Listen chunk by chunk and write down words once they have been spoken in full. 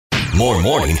more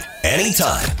morning,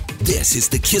 anytime. This is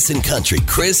the Kissin' Country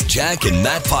Chris, Jack, and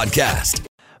Matt podcast.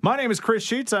 My name is Chris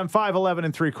Sheets. I'm 5'11"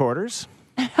 and 3/4.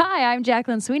 Hi, I'm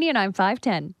Jacqueline Sweeney, and I'm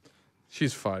 5'10".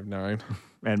 She's 5'9".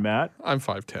 And Matt, I'm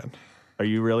 5'10". are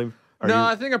you really?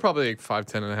 I think I'm probably like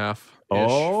 5'10" and a half.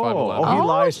 Oh, he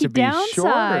lies to be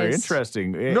shorter.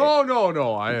 Interesting.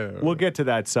 No. We'll get to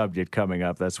that subject coming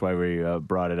up. That's why we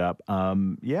brought it up. I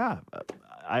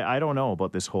don't know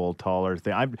about this whole taller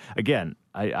thing. I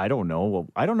don't know. Well,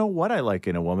 I don't know what I like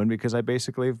in a woman because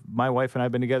my wife and I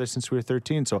have been together since we were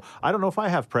 13. So I don't know if I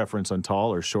have preference on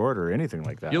tall or short or anything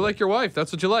like that. You like your wife.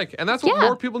 That's what you like. And that's what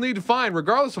more people need to find,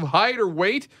 regardless of height or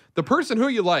weight, the person who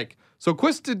you like. So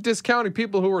quit discounting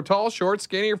people who are tall, short,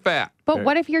 skinny, or fat. But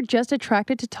what if you're just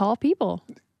attracted to tall people?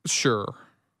 Sure.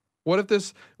 What if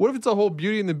it's a whole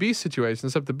Beauty and the Beast situation,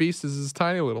 except the Beast is this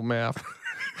tiny little math?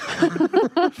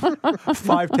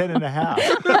 5'10" and a half.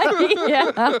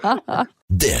 Yeah.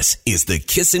 This is the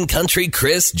Kissin' Country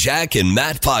Chris, Jack, and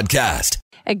Matt podcast.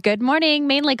 Good morning.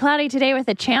 Mainly cloudy today with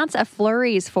a chance of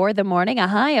flurries for the morning, a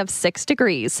high of 6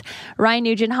 degrees. Ryan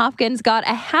Nugent-Hopkins got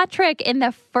a hat trick in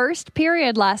the first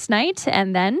period last night,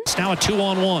 and then... It's now a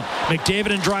 2-on-1.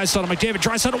 McDavid and Draisaitl. McDavid,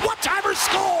 one-timer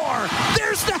score!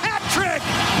 There's the hat trick!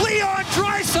 Leon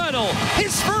Draisaitl,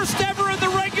 his first ever in the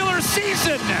regular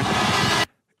season!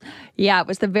 Yeah, it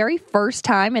was the very first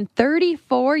time in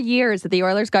 34 years that the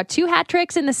Oilers got 2 hat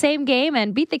tricks in the same game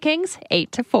and beat the Kings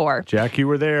 8-4. Jack, you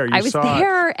were there. I was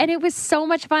there, and it was so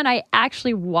much fun. I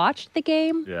actually watched the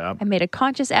game. Yeah. I made a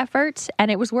conscious effort, and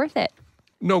it was worth it.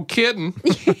 No kidding.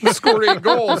 Scored 8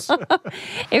 goals.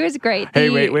 It was great.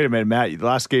 Hey, wait a minute, Matt. The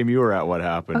last game you were at, what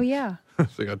happened? Oh, yeah. So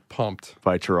they got pumped.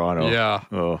 By Toronto. Yeah.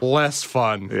 Oh. Less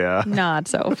fun. Yeah. Not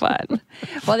so fun.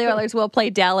 Well, the Oilers will play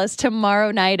Dallas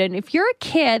tomorrow night. And if you're a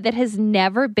kid that has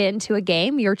never been to a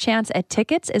game, your chance at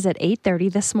tickets is at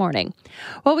 8:30 this morning.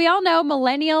 Well, we all know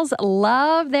millennials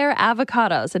love their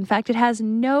avocados. In fact, it has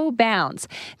no bounds.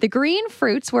 The green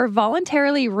fruits were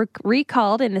voluntarily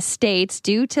recalled in the States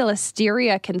due to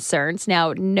listeria concerns.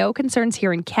 Now, no concerns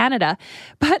here in Canada.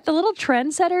 But the little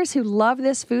trendsetters who love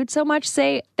this food so much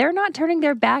say they're not turning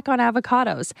their back on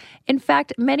avocados. In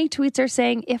fact, many tweets are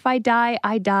saying, if I die,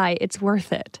 I die. It's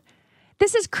worth it.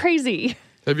 This is crazy.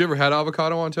 Have you ever had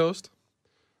avocado on toast?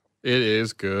 It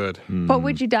is good. But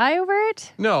would you die over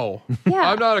it? No.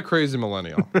 Yeah. I'm not a crazy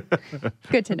millennial.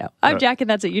 Good to know. I'm Jack, and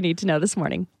that's what you need to know this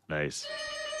morning. Nice.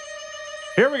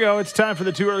 Here we go. It's time for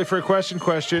the Too Early for a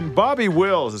Question. Bobby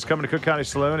Wills is coming to Cook County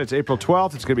Saloon. It's April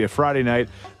 12th. It's going to be a Friday night.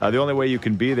 The only way you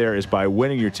can be there is by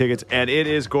winning your tickets, and it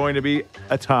is going to be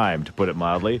a time, to put it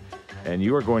mildly. And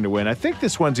you are going to win. I think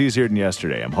this one's easier than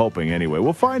yesterday. I'm hoping anyway.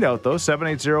 We'll find out, though.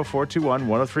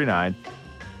 780-421-1039.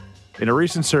 In a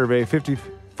recent survey,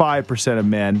 55% of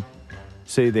men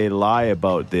say they lie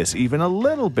about this even a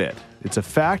little bit. It's a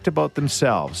fact about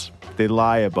themselves. They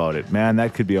lie about it. Man,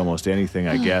 that could be almost anything,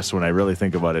 I guess, when I really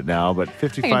think about it now. But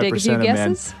 55% of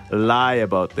men lie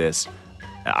about this.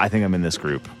 I think I'm in this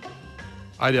group.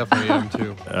 I definitely am,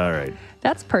 too. All right.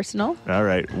 That's personal. All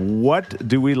right. What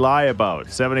do we lie about?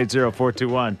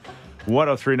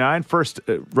 780-421-1039. First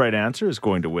right answer is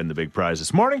going to win the big prize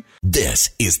this morning.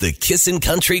 This is the Kissin'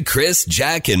 Country Chris,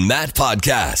 Jack, and Matt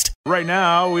podcast. Right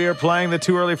now, we are playing the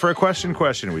Too Early for a Question.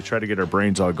 We try to get our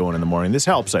brains all going in the morning. This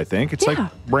helps, I think. It's like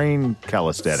brain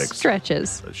calisthenics.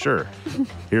 Stretches. Sure.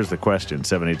 Here's the question,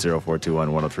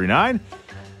 780-421-1039.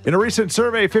 In a recent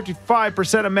survey,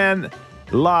 55% of men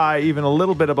lie even a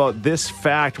little bit about this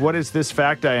fact. What is this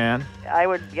fact, Diane? I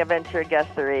would venture a guess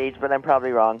their age, but I'm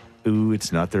probably wrong. Ooh,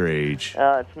 it's not their age.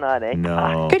 It's not, eh?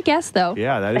 No. Good guess, though.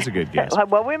 Yeah, that is a good guess.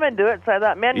 Well, women do it, so I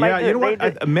thought men might do it. You know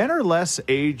what? Men are less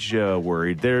age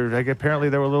worried. Apparently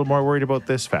they were a little more worried about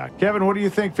this fact. Kevin, what do you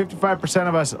think 55%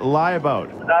 of us lie about?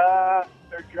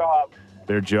 Their job.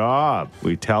 Their job.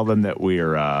 We tell them that we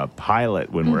are a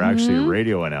pilot when we're actually a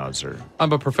radio announcer.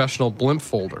 I'm a professional blimp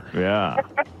folder. Yeah.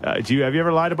 Have you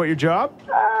ever lied about your job?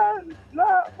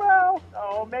 No,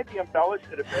 maybe embellished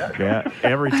it a bit. Yeah.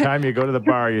 Every time you go to the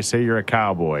bar, you say you're a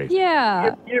cowboy.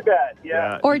 Yeah. You bet,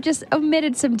 yeah. Or just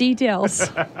omitted some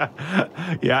details.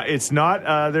 Yeah, it's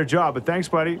not their job, but thanks,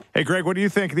 buddy. Hey, Greg, what do you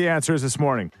think the answer is this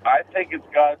morning? I think it's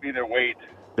got to be their weight.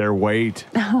 Their weight.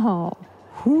 Oh.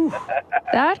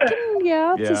 That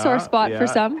can, it's a sore spot for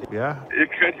some. Yeah. It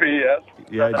could be, yes.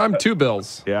 Yeah. I'm 2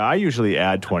 bills. Yeah, I usually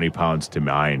add 20 pounds to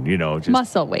mine, just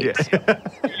muscle weight. You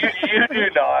do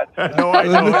not. No,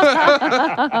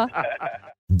 I don't.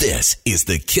 This is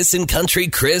the Kissin' Country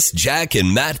Chris, Jack,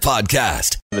 and Matt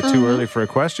podcast. The Too Early for a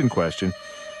Question.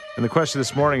 And the question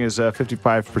this morning is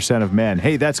 55% of men.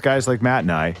 Hey, that's guys like Matt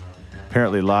and I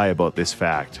apparently lie about this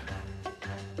fact.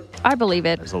 I believe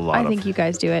it. There's a lot I of think you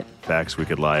guys do it. facts we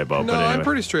could lie about. No, but anyway. I'm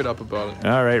pretty straight up about it.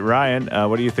 All right, Ryan,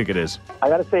 what do you think it is? I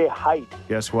gotta say height.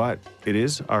 Guess what? It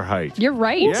is our height. You're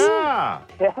right. Yeah.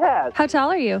 Yes. How tall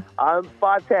are you? I'm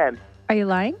 5'10". Are you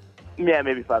lying? Yeah,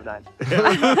 maybe 5'9".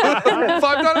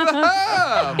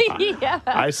 5'9.5". Yeah.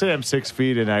 I say I'm 6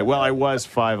 feet, and I was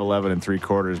 5'11 and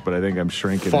 3/4, but I think I'm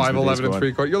shrinking. as the days 5'11 go and on.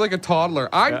 3/4. You're like a toddler.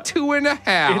 I'm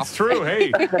 2.5. It's true,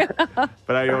 hey.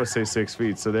 But I always say 6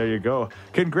 feet, so there you go.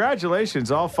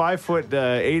 Congratulations, all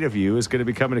 5'8" of you is going to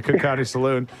be coming to Cook County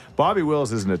Saloon. Bobby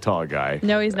Wills isn't a tall guy.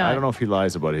 No, he's not. I don't know if he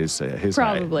lies about his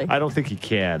Probably. height. I don't think he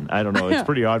can. I don't know. It's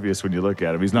pretty obvious when you look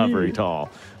at him. He's not very tall.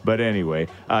 But anyway,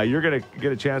 you're going to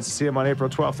get a chance to see him on April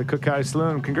 12th at Cook County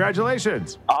Saloon.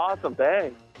 Congratulations. Awesome,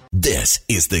 thanks. This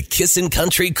is the Kissin'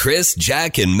 Country Chris,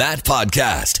 Jack, and Matt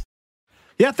podcast.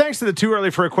 Yeah, thanks to the Too Early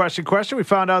for a Question, we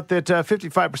found out that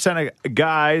 55% of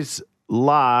guys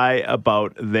lie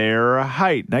about their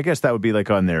height. And I guess that would be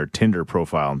like on their Tinder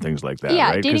profile and things like that,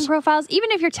 Yeah, right? dating profiles.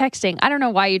 Even if you're texting, I don't know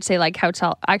why you'd say like how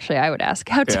tall. Actually, I would ask,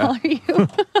 how tall are you?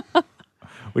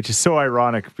 Which is so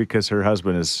ironic because her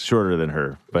husband is shorter than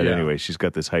her. But Yeah. anyway, she's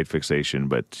got this height fixation.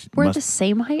 But We're the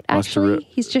same height, must have actually.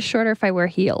 He's just shorter if I wear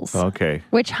heels. Okay.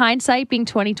 Which hindsight being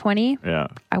 2020, Yeah.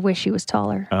 I wish he was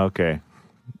taller. Okay.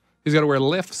 He's got to wear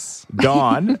lifts.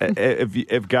 Dawn,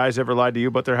 if guys ever lied to you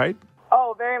about their height?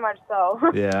 Oh, very much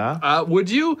so. Yeah. Would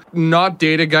you not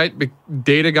date a guy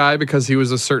because he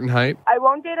was a certain height? I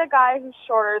won't date a guy who's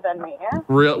shorter than me.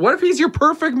 Real? What if he's your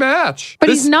perfect match? But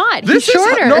he's not. This He's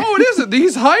shorter. No, it isn't.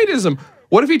 He's heightism.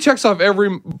 What if he checks off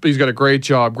he's got a great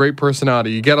job, great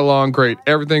personality, you get along great,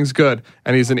 everything's good,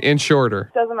 and he's an inch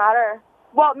shorter? Doesn't matter.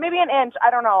 Well, maybe an inch.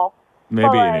 I don't know. Maybe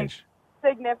But, an like, inch.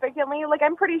 Significantly, like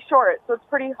I'm pretty short, so it's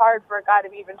pretty hard for a guy to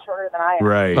be even shorter than I am.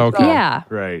 Right. Okay. Yeah.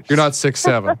 Right. You're not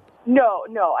 6'7".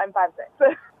 No, I'm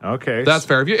 5'6". Okay. That's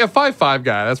fair. If you're a 5'5"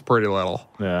 guy, that's pretty little.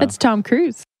 Yeah. It's Tom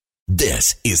Cruise.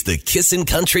 This is the Kissin'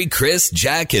 Country Chris,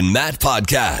 Jack, and Matt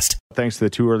podcast. Thanks to the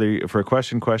Too Early for a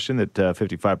Question that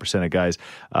 55% of guys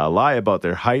lie about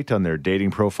their height on their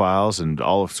dating profiles and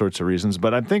all sorts of reasons.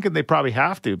 But I'm thinking they probably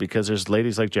have to because there's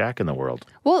ladies like Jack in the world.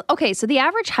 Well, okay, so the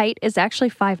average height is actually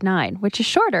 5'9", which is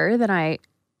shorter than I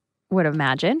would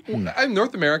imagine.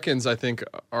 North Americans, I think,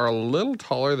 are a little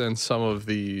taller than some of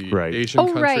the Right. Asian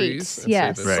Oh, right. countries. And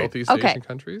Yes. say the Right. Southeast Okay. Asian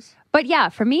countries. But yeah,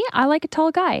 for me, I like a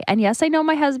tall guy. And yes, I know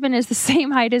my husband is the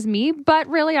same height as me, but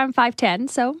really I'm 5'10",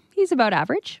 so he's about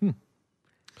average.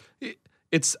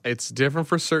 It's different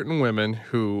for certain women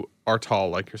who are tall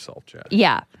like yourself, Jack.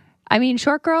 Yeah. I mean,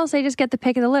 short girls, they just get the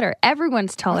pick of the litter.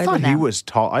 Everyone's taller I thought than he them. was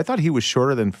tall. I thought he was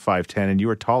shorter than 5'10", and you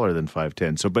were taller than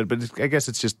 5'10". So, but I guess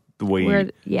it's just the way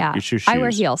Yeah. you shoes. I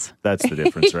wear heels. That's the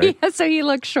difference, right? Yeah, so he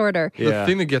looks shorter. The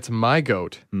thing that gets my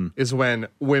goat is when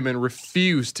women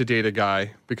refuse to date a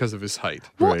guy because of his height.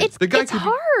 Well, Right. it's The guy it's could be-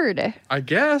 hard. I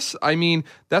guess. I mean,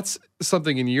 that's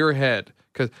something in your head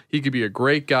because he could be a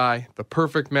great guy, the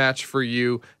perfect match for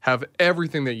you, have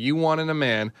everything that you want in a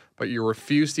man, but you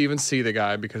refuse to even see the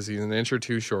guy because he's an inch or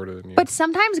two shorter than you. But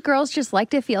sometimes girls just like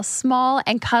to feel small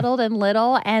and cuddled and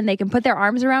little, and they can put their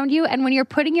arms around you. And when you're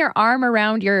putting your arm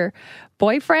around your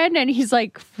boyfriend and he's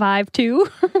like 5'2",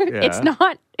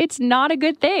 it's not a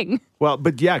good thing. Well,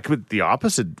 but the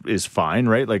opposite is fine,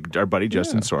 right? Like our buddy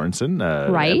Justin Sorensen,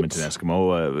 Right. Edmonton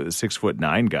Eskimo,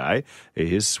 6'9" guy,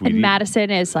 his sweetie. And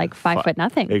Madison is like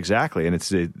 5'0". Exactly, and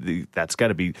that's got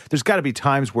to be. There's got to be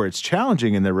times where it's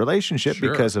challenging in the relationship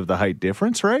Sure. because of the height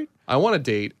difference, right? I want to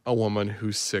date a woman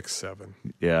who's 6'7".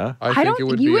 Yeah. I think don't- it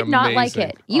would you be would not like amazing.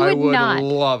 it. You I would would not.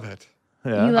 love it.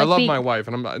 Yeah. You I like love being- my wife,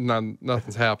 and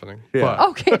nothing's happening. Yeah. But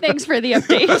Okay, thanks for the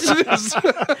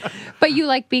update. But you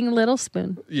like being little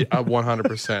spoon. yeah,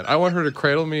 100%. I want her to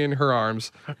cradle me in her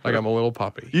arms like I'm a little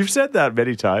puppy. You've said that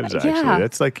many times, actually. Yeah.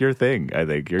 That's like your thing, I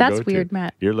think. Your That's go-to. weird,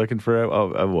 Matt. You're looking for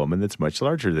a woman that's much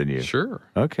larger than you. Sure.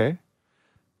 Okay.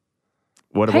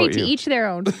 What Hey, about to you? each their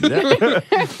own.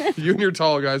 You and your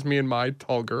tall guys, me and my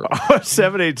tall girl.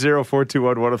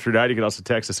 780-421-1039. You can also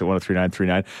text us at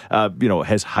 103939.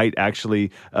 Has height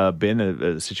actually been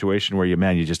a situation where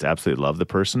you just absolutely love the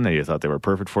person and you thought they were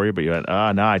perfect for you, but you went,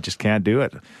 no, I just can't do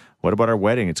it. What about our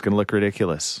wedding? It's going to look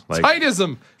ridiculous. It's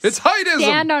heightism. It's heightism.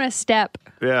 Stand on a step.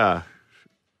 Yeah.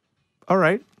 All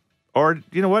right. Or,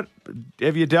 you know what?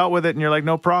 Have you dealt with it and you're like,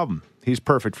 no problem. He's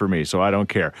perfect for me, so I don't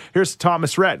care. Here's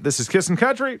Thomas Rhett. This is Kissin'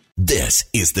 Country. This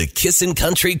is the Kissin'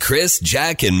 Country Chris,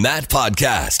 Jack, and Matt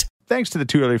podcast. Thanks to the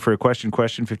Too Early for a Question,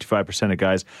 55% of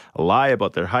guys lie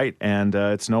about their height, and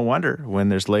it's no wonder when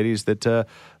there's ladies that,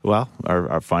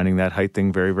 are finding that height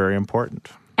thing very, very important.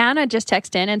 Anna just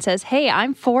texted in and says, hey,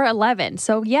 I'm 4'11".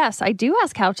 So yes, I do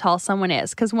ask how tall someone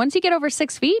is, because once you get over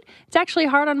 6 feet, it's actually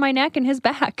hard on my neck and his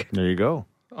back. There you go.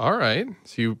 All right.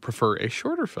 So you prefer a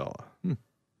shorter fella.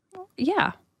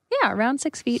 Yeah. Yeah, around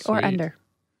 6 feet or Sweet. under.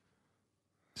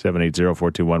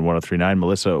 780-421-1039.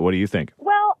 Melissa, what do you think?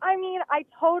 Well, I mean, I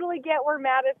totally get where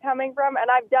Matt is coming from, and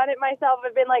I've done it myself.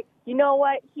 I've been like, you know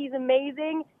what? He's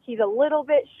amazing. He's a little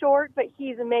bit short, but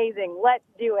he's amazing. Let's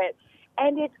do it.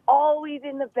 And it's always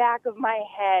in the back of my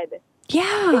head.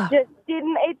 Yeah.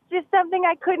 It's just something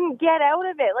I couldn't get out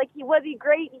of it. Like, was he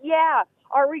great? Yeah.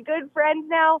 Are we good friends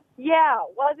now? Yeah.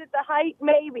 Was it the height?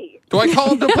 Maybe. Do I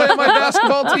call him to play on my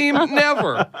basketball team?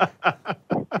 Never.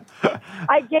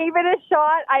 I gave it a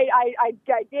shot. I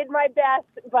did my best,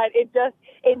 but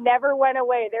it never went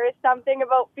away. There is something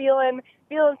about feeling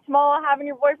small, having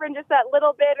your boyfriend just that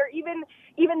little bit, or even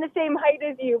the same height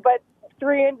as you, but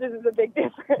 3 inches is a big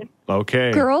difference.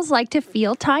 Okay. Girls like to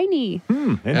feel tiny.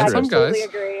 And I some completely guys.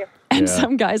 agree. And Yeah.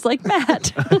 some guys like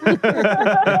Matt.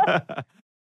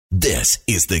 This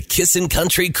is the Kissin'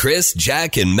 Country Chris,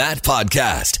 Jack, and Matt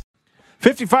podcast.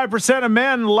 55% of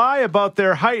men lie about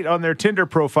their height on their Tinder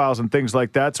profiles and things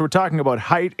like that. So we're talking about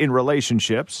height in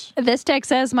relationships. This text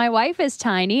says, my wife is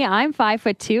tiny. I'm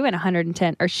 5'2" and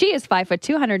 110, or she is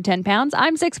 5'2", 110 pounds.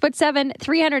 I'm 6'7",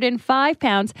 305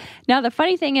 pounds. Now, the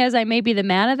funny thing is, I may be the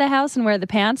man of the house and wear the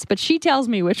pants, but she tells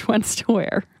me which ones to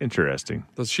wear. Interesting.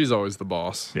 She's always the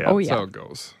boss. Yeah. Oh, That's yeah. how it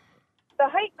goes. The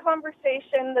height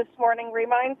conversation this morning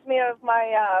reminds me of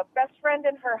my best friend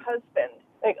and her husband.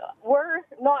 Like, we're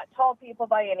not tall people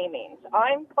by any means.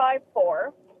 I'm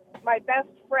 5'4". My best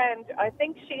friend, I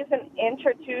think she's an inch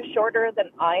or two shorter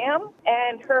than I am,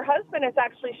 and her husband is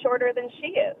actually shorter than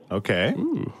she is. Okay.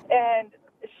 Ooh. And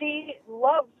she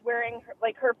loves wearing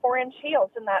her 4-inch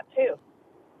heels and that too.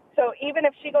 So even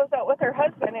if she goes out with her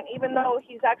husband, and even though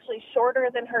he's actually shorter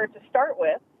than her to start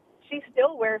with, she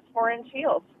still wears 4-inch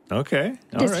heels. Okay.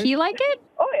 All Does right. he like it?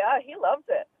 Oh yeah, he loves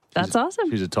it. That's awesome.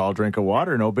 She's a tall drink of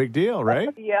water. No big deal, right?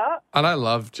 Yeah. And I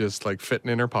love just like fitting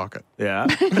in her pocket. Yeah.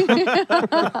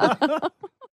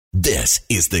 This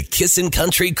is the Kissin'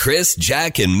 Country Chris,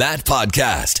 Jack, and Matt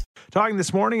podcast. Talking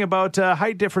this morning about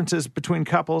height differences between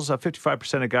couples.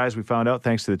 55% of guys, we found out,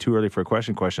 thanks to the Too Early for a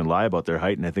question, lie about their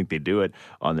height. And I think they do it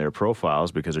on their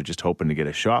profiles because they're just hoping to get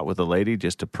a shot with a lady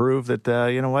just to prove that,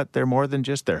 you know what, they're more than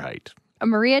just their height.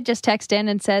 Maria just texted in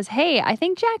and says, hey, I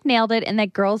think Jack nailed it in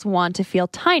that girls want to feel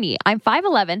tiny. I'm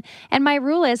 5'11", and my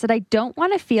rule is that I don't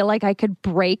want to feel like I could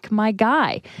break my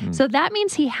guy. So that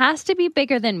means he has to be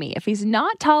bigger than me. If he's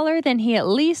not taller, then he at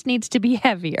least needs to be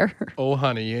heavier. Oh,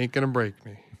 honey, you ain't going to break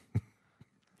me.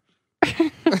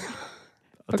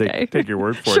 I'll take your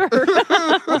word for it.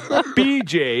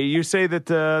 BJ, you say that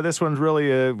this one's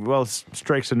really,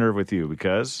 strikes a nerve with you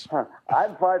because?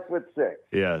 I'm 5'6".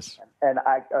 Yes. And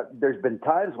there's been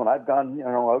times when I've gone,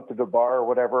 out to the bar or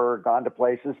whatever, gone to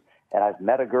places, and I've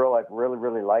met a girl I've really,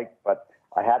 really liked. But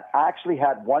I actually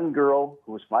had one girl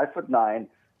who was 5'9"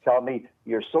 tell me,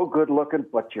 "You're so good looking,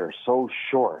 but you're so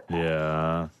short."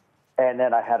 Yeah. And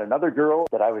then I had another girl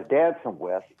that I was dancing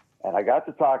with, and I got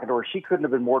to talking to her. She couldn't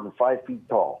have been more than 5 feet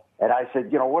tall. And I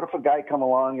said, what if a guy come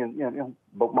along and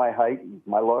about my height, and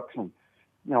my looks, and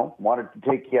wanted to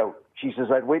take you out? She says,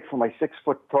 I'd wait for my 6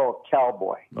 foot tall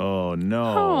cowboy. Oh, no.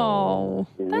 Oh,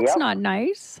 that's Yep. not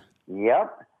nice.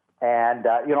 Yep. And,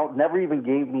 never even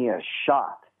gave me a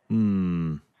shot.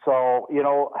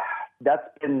 So, that's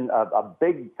been a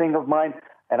big thing of mine.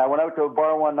 And I went out to a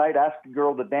bar one night, asked a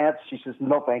girl to dance. She says,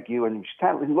 no, thank you. And she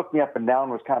kind of looked me up and down,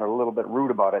 was kind of a little bit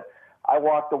rude about it. I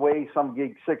walked away. Some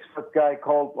 6 foot guy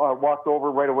walked over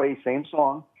right away, same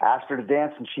song, asked her to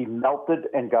dance, and she melted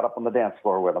and got up on the dance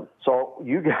floor with him. So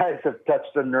you guys have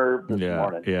touched a nerve this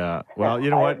morning. Yeah. Well, you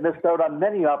know I what? have missed out on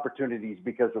many opportunities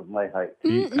because of my height.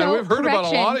 And we've heard about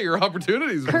a lot of your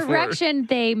opportunities before. Correction,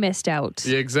 they missed out.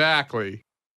 Yeah, exactly.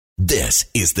 This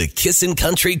is the Kissin'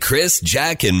 Country Chris,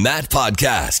 Jack, and Matt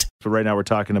podcast. So right now we're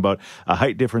talking about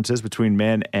height differences between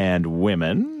men and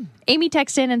women. Amy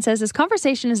texts in and says, this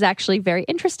conversation is actually very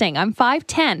interesting. I'm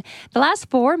 5'10". The last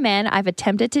 4 men I've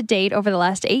attempted to date over the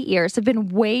last 8 years have been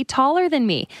way taller than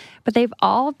me, but they've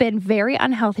all been very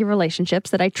unhealthy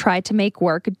relationships that I tried to make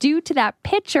work due to that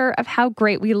picture of how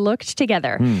great we looked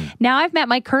together. Now I've met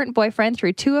my current boyfriend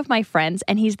through 2 of my friends,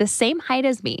 and he's the same height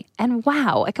as me. And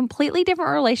wow, a completely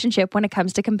different relationship when it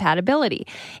comes to compatibility.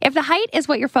 If the height is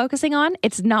what you're focusing on,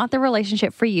 it's not the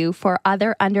relationship for you for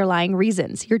other underlying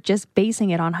reasons. You're just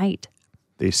basing it on height.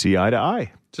 They see eye to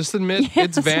eye. Just admit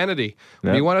it's vanity.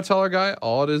 When Yep. you want a taller guy,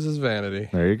 all it is vanity.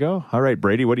 There you go. All right,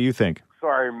 Brady, what do you think?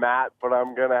 Sorry, Matt, but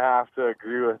I'm going to have to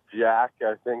agree with Jack.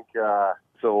 I think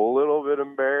it's a little bit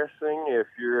embarrassing if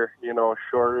you're,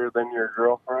 shorter than your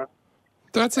girlfriend.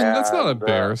 That's not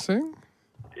embarrassing.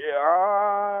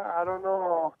 I don't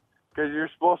know. Because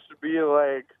you're supposed to be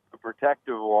like the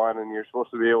protective one, and you're supposed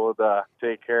to be able to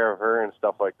take care of her and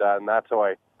stuff like that. And that's how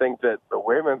I think that the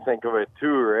women think of it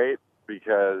too, right?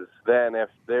 Because then if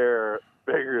they're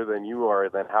bigger than you are,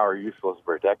 then how are you supposed to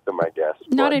protect them, I guess?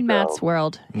 Not in Matt's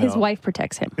world. His wife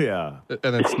protects him. Yeah.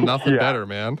 And it's nothing better,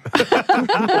 man. Get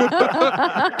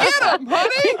him,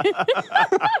 honey!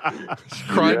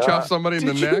 Crotch chop somebody in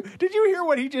the neck. Did you hear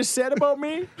what he just said about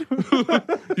me?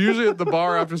 Usually at the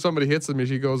bar, after somebody hits him,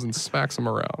 she goes and smacks him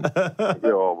around.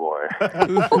 Oh, boy.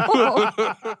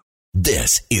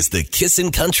 This is the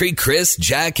Kissin' Country Chris,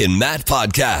 Jack, and Matt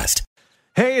podcast.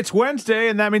 Hey, it's Wednesday,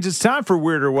 and that means it's time for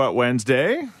Weird or What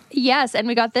Wednesday. Yes, and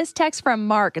we got this text from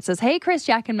Mark. It says, "Hey, Chris,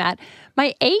 Jack, and Matt.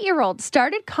 My 8-year-old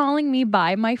started calling me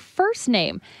by my first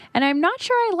name, and I'm not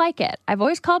sure I like it. I've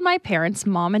always called my parents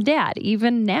Mom and Dad,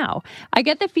 even now. I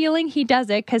get the feeling he does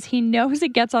it because he knows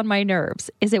it gets on my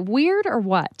nerves. Is it weird or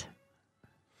what?"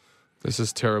 This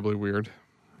is terribly weird.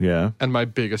 Yeah. And my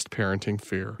biggest parenting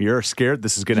fear. You're scared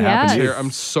this is going to happen to you?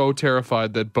 I'm so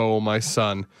terrified that Bo, my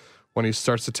son, when he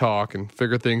starts to talk and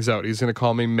figure things out, he's going to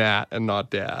call me Matt and not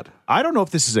Dad. I don't know if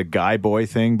this is a guy-boy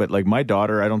thing, but like my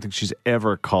daughter, I don't think she's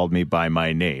ever called me by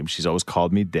my name. She's always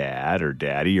called me Dad or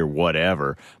Daddy or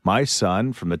whatever. My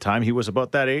son, from the time he was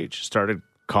about that age, started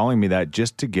calling me that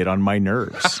just to get on my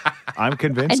nerves. I'm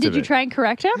convinced And did of you it. try and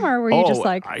correct him, or were you just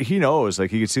like... He knows.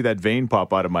 Like, he could see that vein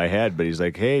pop out of my head, but he's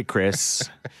like, hey, Chris.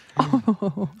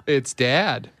 It's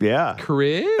Dad. Yeah.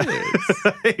 Chris.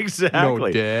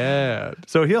 Exactly. No, Dad.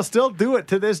 So he'll still do it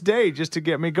to this day just to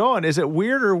get me going. Is it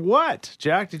weird or what?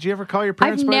 Jack, did you ever call your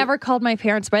parents I've never called my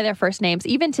parents by their first names.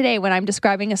 Even today, when I'm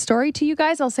describing a story to you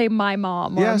guys, I'll say my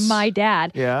mom or my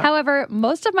dad. Yeah. However,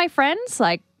 most of my friends,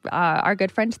 like our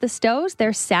good friends, the Stows,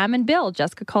 they're Sam and Bill.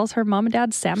 Jessica calls her mom and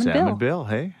dad Sam and Bill. Sam and Bill,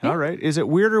 hey. Yeah. All right. Is it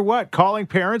weird or what? Calling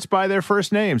parents by their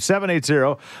first name.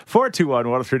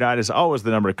 780-421-1039 is always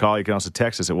the number to call. You can also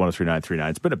text us at 103939.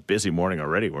 It's been a busy morning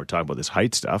already. We're talking about this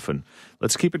height stuff, and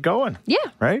let's keep it going. Yeah.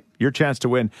 Right? Your chance to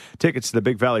win tickets to the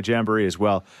Big Valley Jamboree as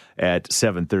well at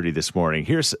 7:30 this morning.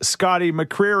 Here's Scotty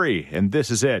McCreery, and this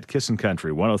is it. Kissin'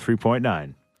 Country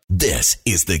 103.9. This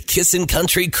is the Kissin'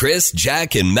 Country Chris,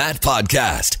 Jack, and Matt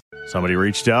podcast. Somebody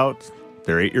reached out.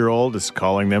 Their 8-year-old is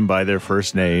calling them by their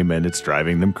first name, and it's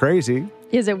driving them crazy.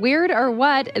 Is it weird or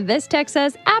what? This text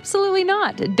says, absolutely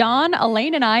not. Dawn,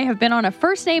 Elaine, and I have been on a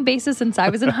first-name basis since I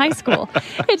was in high school.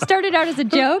 It started out as a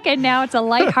joke, and now it's a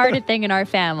lighthearted thing in our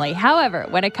family. However,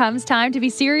 when it comes time to be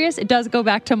serious, it does go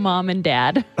back to Mom and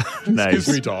Dad. Nice.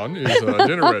 Excuse me, Dawn. Is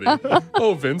dinner ready?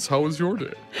 Oh, Vince, how was your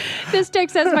day? This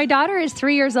text says, my daughter is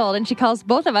 3 years old, and she calls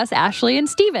both of us Ashley and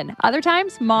Steven. Other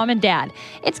times, Mom and Dad.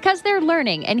 It's because they're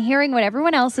learning and hearing what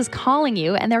everyone else is calling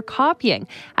you, and they're copying.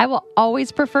 I will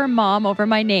always prefer Mom over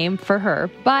my name for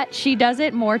her, but she does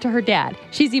it more to her dad.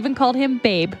 She's even called him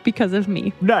Babe because of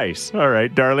me. Nice. All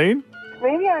right, Darlene?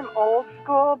 Maybe I'm old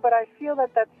school, but I feel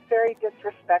that that's very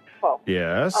disrespectful.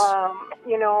 Yes.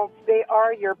 They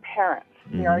are your parents.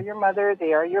 They are your mother.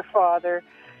 They are your father.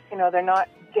 They're not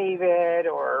David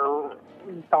or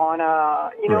Donna.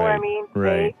 You know what I mean?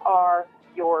 Right. They are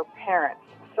your parents.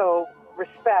 So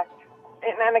respect.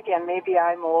 And then again, maybe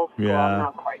I'm old school. I'm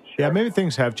not quite sure. Yeah, maybe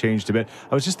things have changed a bit.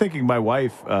 I was just thinking my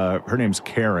wife, her name's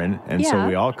Karen, and so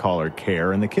we all call her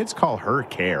Care, and the kids call her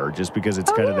Care just because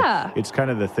it's it's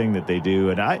kind of the thing that they do.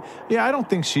 And I don't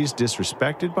think she's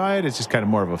disrespected by it. It's just kind of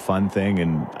more of a fun thing,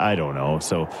 and I don't know.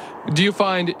 So, do you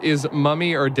find is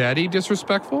mommy or daddy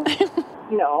disrespectful?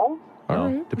 No.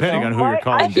 Depending on who you're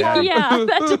calling dad. Yeah,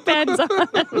 that depends on.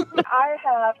 I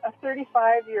have a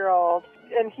 35-year-old,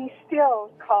 and he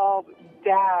still called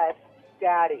Dad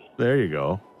Daddy. There you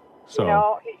go. So,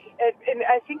 and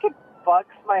I think it bugs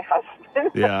my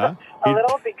husband a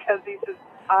little because he says,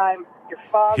 I'm your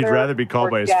father. He'd rather be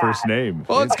called by his first name.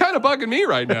 Well, it's kind of bugging me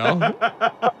right now.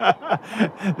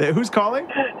 Who's calling?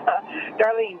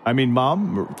 Darlene. I mean,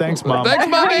 Mom. Thanks, Mom. Thanks,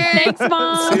 Mommy. Thanks,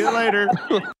 Mom. See you later.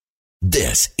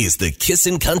 This is the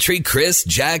Kissin' Country Chris,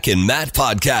 Jack, and Matt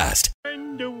podcast.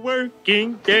 When the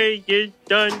working day is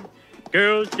done,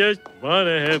 girls just want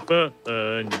to have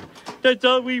fun. That's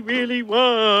all we really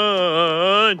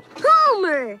want.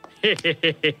 Homer!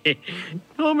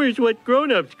 Homer's what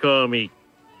grown-ups call me.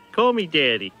 Call me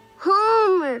Daddy.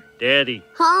 Homer! Daddy.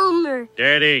 Homer!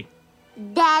 Daddy.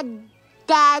 Dad.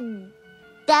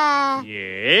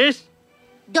 Yes?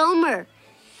 Domer.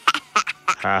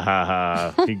 Ha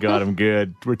ha ha. He got him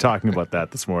good. We're talking about that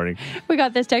this morning. We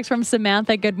got this text from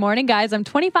Samantha. Good morning, guys. I'm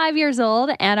 25 years old,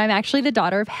 and I'm actually the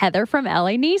daughter of Heather from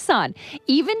LA Nissan.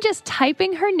 Even just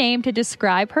typing her name to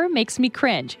describe her makes me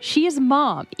cringe. She is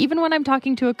mom, even when I'm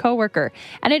talking to a coworker.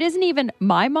 And it isn't even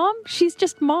my mom. She's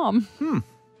just mom.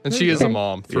 And she is a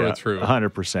mom through and through.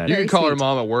 100%. You can call her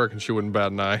mom at work and she wouldn't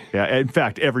bat an eye. Yeah, in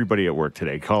fact, everybody at work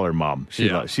today, call her mom. She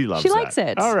loves She that. likes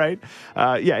it. All right.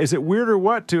 Is it weird or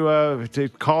what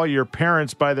to call your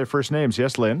parents by their first names?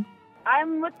 Yes, Lynn?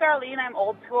 I'm with Darlene. I'm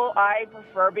old school. I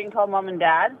prefer being called mom and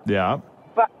dad. Yeah.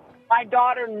 But my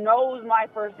daughter knows my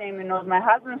first name and knows my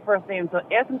husband's first name. So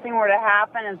if something were to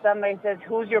happen and somebody says,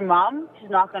 who's your mom?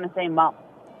 She's not going to say mom.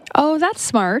 Oh, that's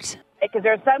smart. Because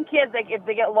there are some kids, like, if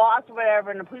they get lost or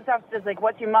whatever, and the police officer says, like,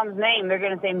 what's your mom's name? They're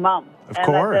going to say mom. Of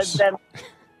course. Then,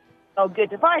 good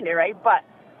to find it, right? But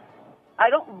I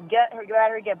don't let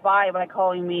her get by by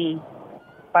calling me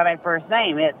by my first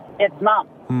name. It's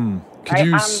mom. Could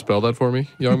you spell that for me,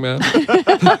 young man?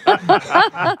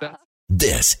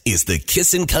 This is the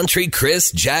Kissin' Country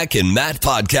Chris, Jack, and Matt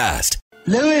podcast.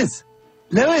 Lewis!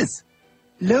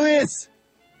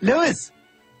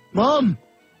 Mom!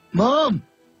 Mommy!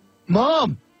 Mama!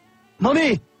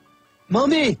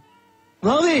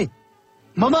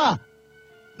 Ma!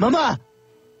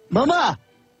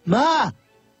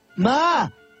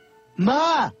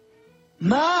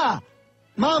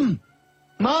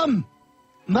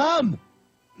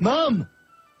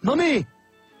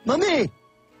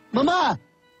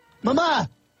 Mommy!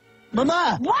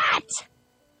 Mama! What?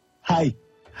 Hi.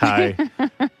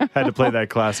 Had to play that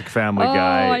classic Family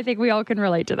Guy. Oh, I think we all can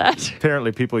relate to that.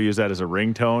 Apparently, people use that as a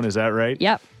ringtone. Is that right?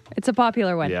 Yep. It's a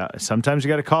popular one. Yeah. Sometimes you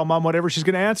got to call mom whatever she's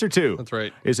going to answer to. That's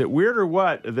right. Is it weird or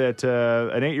what that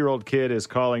an 8-year-old kid is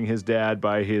calling his dad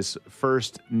by his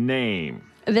first name?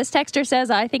 This texter says,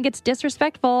 I think it's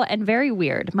disrespectful and very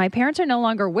weird. My parents are no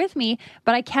longer with me,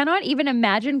 but I cannot even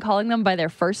imagine calling them by their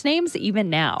first names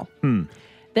even now.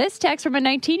 This text from a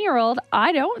 19-year-old,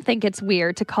 I don't think it's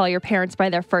weird to call your parents by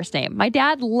their first name. My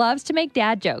dad loves to make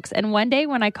dad jokes. And one day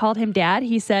when I called him dad,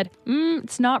 he said,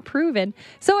 it's not proven.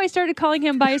 So I started calling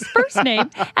him by his first name,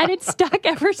 and it's stuck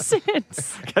ever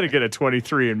since. Got to get a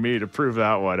 23andMe to prove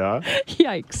that one, huh?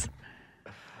 Yikes.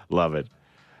 Love it.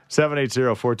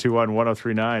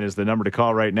 780-421-1039 is the number to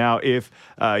call right now if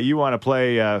you want to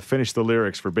play Finish the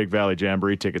Lyrics for Big Valley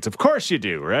Jamboree tickets. Of course you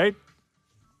do, right?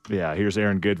 Yeah, here's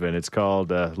Aaron Goodwin. It's called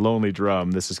Lonely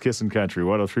Drum. This is Kissin' Country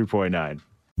 103.9.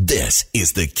 This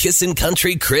is the Kissin'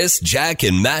 Country Chris, Jack,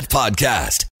 and Matt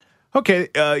podcast. Okay,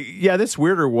 that's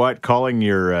weird or what, calling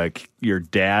your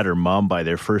dad or mom by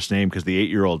their first name because the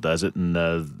 8-year-old does it, and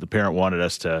the parent wanted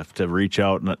us to reach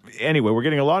out. And anyway, we're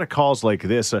getting a lot of calls like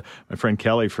this. My friend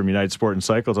Kelly from United Sport and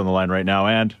Cycle's on the line right now,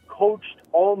 and coached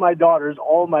all my daughters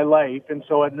all my life, and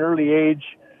so at an early age,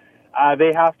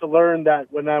 they have to learn that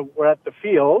when we're at the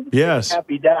field, yes,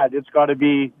 happy dad, it's got to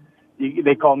be.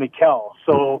 They call me Kel.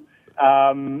 So,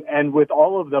 and with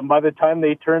all of them, by the time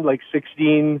they turned like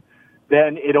 16.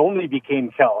 Then it only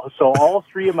became Kel. So all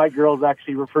three of my girls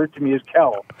actually referred to me as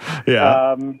Kel.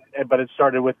 Yeah. But it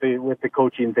started with the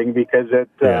coaching thing because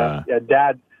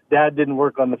Dad didn't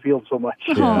work on the field so much.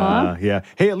 Yeah.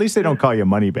 Hey, at least they don't call you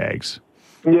Moneybags.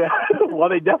 Yeah. Well,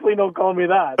 they definitely don't call me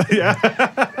that.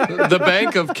 Yeah. The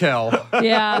Bank of Kel.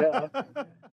 Yeah.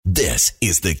 This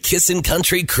is the Kissin'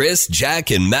 Country Chris,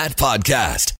 Jack, and Matt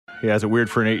podcast. Yeah, is it weird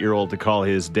for an 8-year-old to call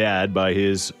his dad by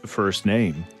his first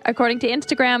name? According to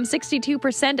Instagram,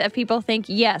 62% of people think,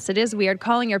 yes, it is weird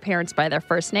calling your parents by their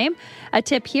first name. A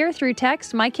tip here through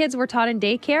text, my kids were taught in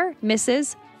daycare,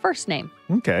 Mrs. First name.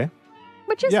 Okay.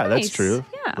 Which is nice. nice. That's true.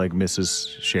 Yeah. Like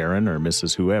Mrs. Sharon or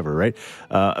Mrs. whoever, right?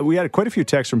 We had quite a few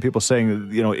texts from people saying,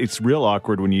 it's real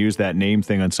awkward when you use that name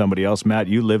thing on somebody else. Matt,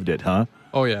 you lived it, huh?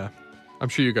 Oh, yeah. I'm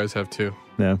sure you guys have too.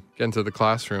 Yeah. Get into the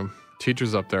classroom.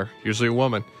 Teacher's up there, usually a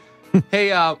woman.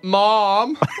 Hey,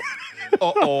 Mom.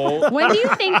 Uh-oh. When do you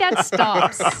think that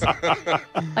stops?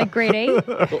 Like grade 8?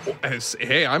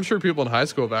 Hey, I'm sure people in high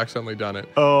school have accidentally done it.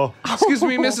 Oh. Excuse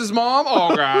me, Mrs. Mom?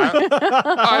 Oh, God.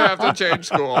 I have to change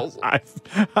schools.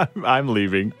 I'm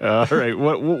leaving. All right.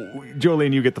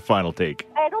 Jolene, you get the final take.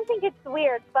 I don't think it's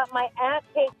weird, but my aunt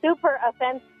takes super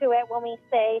offense to it when we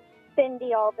say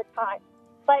Cindy all the time.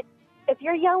 But if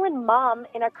you're yelling mom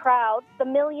in a crowd, the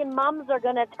million moms are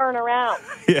going to turn around.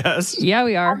 Yes. Yeah,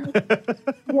 we are.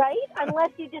 Right? Unless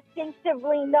you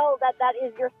distinctively know that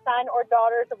is your son or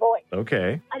daughter's voice.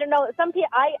 Okay. I don't know. Some people,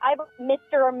 I'm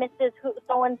Mr. or Mrs.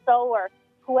 So-and-so or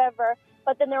whoever,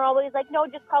 but then they're always like, no,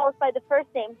 just call us by the first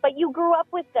name. But you grew up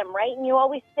with them, right? And you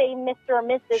always say Mr. or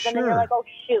Mrs. And then you're like, oh,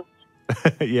 shoot.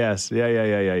 Yes.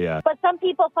 Yeah. But some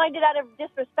people find it out of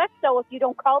disrespect, though, if you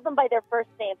don't call them by their first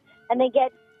name, and they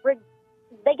get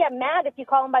mad if you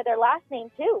call them by their last name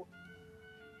too.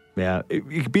 Yeah,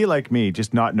 you could be like me,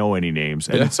 just not know any names,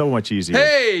 and it's so much easier.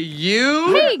 Hey,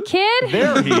 you! Hey, kid!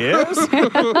 There he is.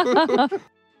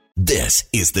 This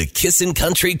is the Kissin'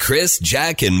 Country Chris,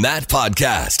 Jack, and Matt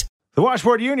podcast. The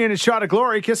Washboard Union is Shot of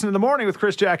Glory, Kissing in the Morning with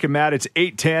Chris, Jack, and Matt. It's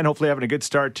 8:10. Hopefully having a good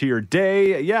start to your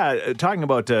day. Yeah, talking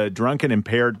about drunken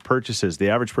impaired purchases. The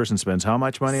average person spends how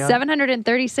much money on it?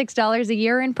 $736 a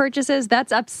year in purchases.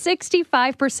 That's up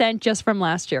 65% just from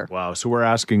last year. Wow. So we're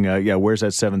asking, where's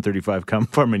that 735 come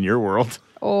from in your world?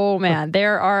 Oh, man,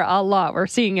 there are a lot. We're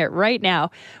seeing it right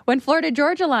now. When Florida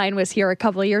Georgia Line was here a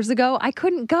couple of years ago, I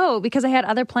couldn't go because I had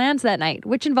other plans that night,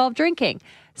 which involved drinking.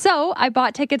 So I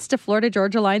bought tickets to Florida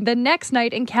Georgia Line the next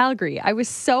night in Calgary. I was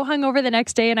so hungover the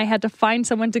next day, and I had to find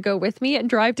someone to go with me and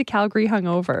drive to Calgary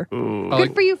hungover.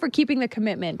 Good for you for keeping the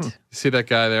commitment. See that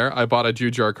guy there? I bought a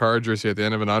Jujar Carr jersey at the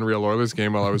end of an Unreal Oilers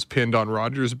game while I was pinned on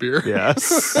Rogers beer.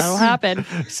 Yes. That'll happen.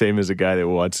 Same as a guy that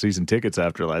won season tickets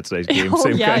after last night's game. Oh,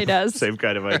 yeah, he does. Same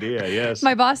kind of idea, yes.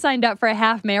 My boss signed up for a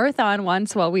half marathon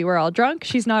once while we were all drunk.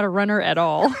 She's not a runner at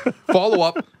all. Follow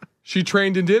up. She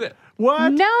trained and did it.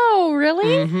 What? No,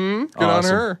 really? Mm-hmm. Good on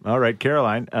her. All right,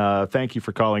 Caroline, thank you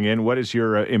for calling in. What is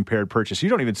your impaired purchase? You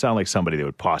don't even sound like somebody that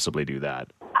would possibly do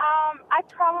that. I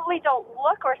probably don't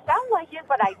look or sound like it,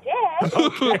 but I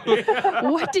did.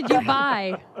 What did you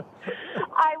buy?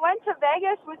 I went to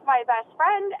Vegas with my best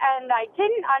friend, and I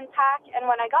didn't unpack. And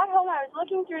when I got home, I was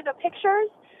looking through the pictures,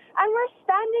 and we're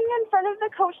standing in front of the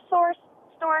Coach store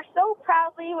so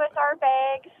proudly with our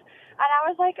bags. And I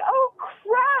was like, oh,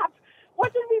 crap.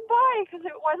 What did we buy? Because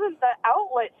it wasn't the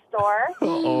outlet store.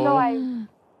 Uh-oh. So I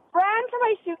ran to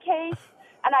my suitcase,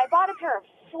 and I bought a pair of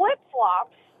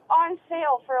flip-flops on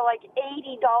sale for like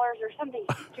 $80 or something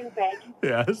stupid.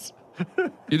 Yes.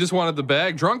 You just wanted the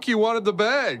bag. Drunk, you wanted the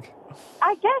bag.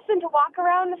 I guess, and to walk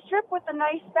around the strip with a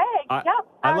nice bag.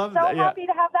 I was so happy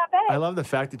to have that bag. I love the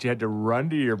fact that you had to run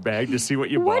to your bag to see what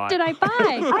you bought. What did I buy?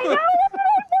 I know what I bought.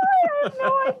 I have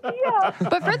no idea.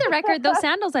 But for the record, those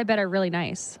sandals I bet are really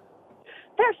nice.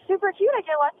 They're super cute. I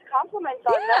get lots of compliments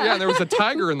on them. Yeah, and there was a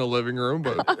tiger in the living room,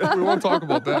 but we won't talk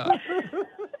about that.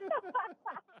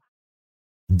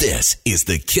 This is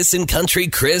the Kissin' Country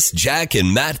Chris, Jack,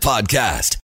 and Matt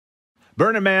podcast.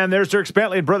 Burning Man, there's Dirk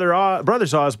Bentley and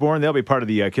Brothers Osborne. They'll be part of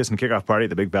the Kissin' Kickoff Party at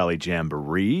the Big Valley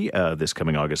Jamboree this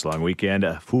coming August long weekend.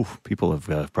 People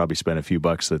have probably spent a few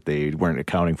bucks that they weren't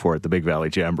accounting for at the Big Valley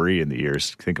Jamboree in the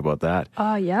years. Think about that.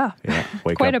 Yeah.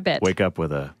 Quite a bit. Wake up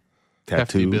with a tattoo.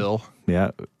 Hefty bill.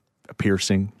 Yeah. A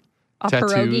piercing. A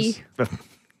Tattoos. pierogi.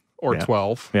 Or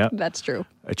 12. Yeah. That's true.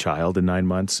 A child in 9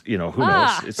 months. You know, who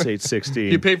knows? It's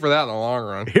 8:16. You pay for that in the long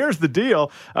run. Here's the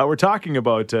deal. We're talking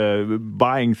about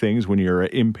buying things when you're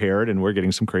impaired, and we're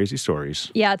getting some crazy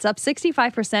stories. Yeah, it's up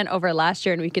 65% over last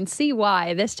year, and we can see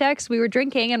why. This text, we were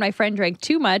drinking, and my friend drank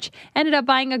too much, ended up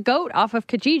buying a goat off of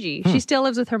Kijiji. She still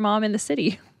lives with her mom in the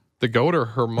city. The goat or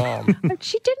her mom?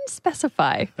 She didn't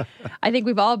specify. I think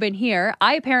we've all been here.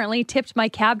 I apparently tipped my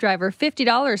cab driver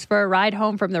 $50 for a ride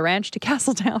home from the ranch to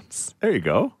Castletown's. There you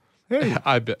go. Hey.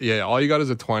 I bet. Yeah, all you got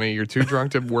is a 20. You're too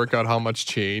drunk to work out how much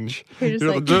change. You're just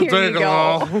like, "Just here take you it go."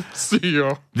 all. See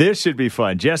you. This should be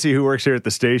fun. Jesse, who works here at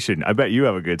the station, I bet you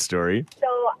have a good story. So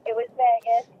it was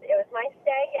Vegas. It was my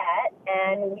stayette,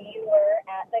 and we were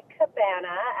at the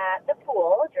cabana at the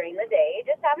pool during the day,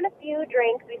 just having a few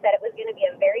drinks. We said it was going to be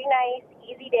a very nice,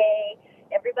 easy day.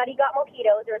 Everybody got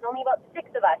mojitos. There was only about 6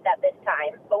 of us at this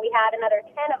time, but we had another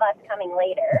 10 of us coming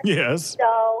later. Yes.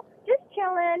 So just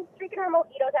chilling, drinking our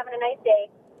mojitos, having a nice day.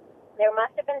 There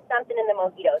must have been something in the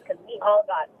mojitos because we all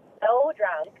got so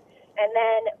drunk. And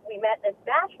then we met this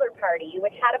bachelor party,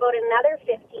 which had about another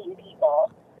 15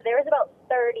 people. There was about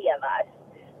 30 of us.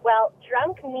 Well,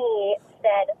 drunk me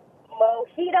said,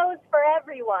 mojitos for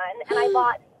everyone, and I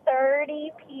bought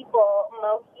 30 people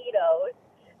mojitos.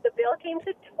 The bill came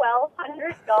to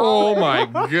 $1,200. Oh, my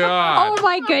God. Oh,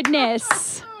 my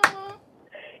goodness.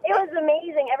 It was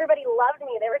amazing. Everybody loved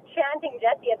me. They were chanting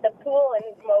Jesse at the pool and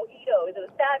mojitos. It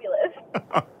was fabulous.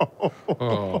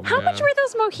 Oh, How much were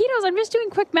those mojitos? I'm just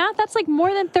doing quick math. That's like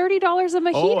more than $30 a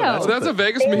mojito. So that's a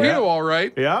Vegas mojito, all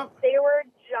right. Yeah. They were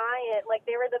giant. Like,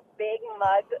 they were the big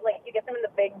mugs. Like, you get them in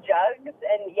the big jugs.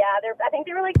 And, yeah, I think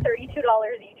they were like $32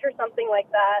 each or something like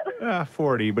that.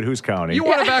 40, but who's counting? You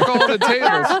want it back all the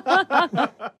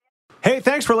tables. Hey,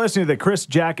 thanks for listening to the Chris,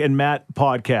 Jack, and Matt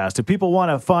podcast. If people want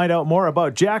to find out more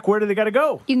about Jack, where do they got to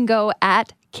go? You can go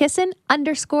at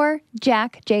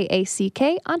Kissin_Jack,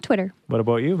 Jack, on Twitter. What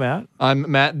about you, Matt? I'm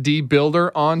Matt D.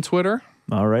 Builder on Twitter.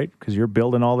 All right, because you're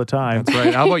building all the time. That's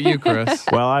right. How about you, Chris?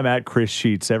 Well, I'm at Chris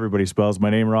Sheets. Everybody spells my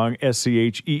name wrong,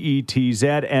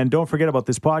 SCHEETZ. And don't forget about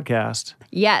this podcast.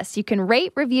 Yes, you can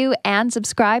rate, review, and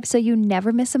subscribe so you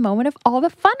never miss a moment of all the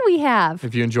fun we have.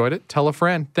 If you enjoyed it, tell a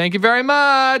friend. Thank you very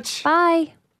much.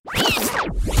 Bye.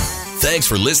 Thanks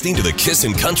for listening to the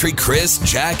Kissin' Country Chris,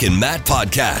 Jack, and Matt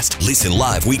podcast. Listen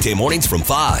live weekday mornings from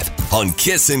 5 on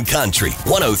Kissin' Country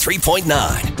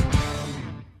 103.9.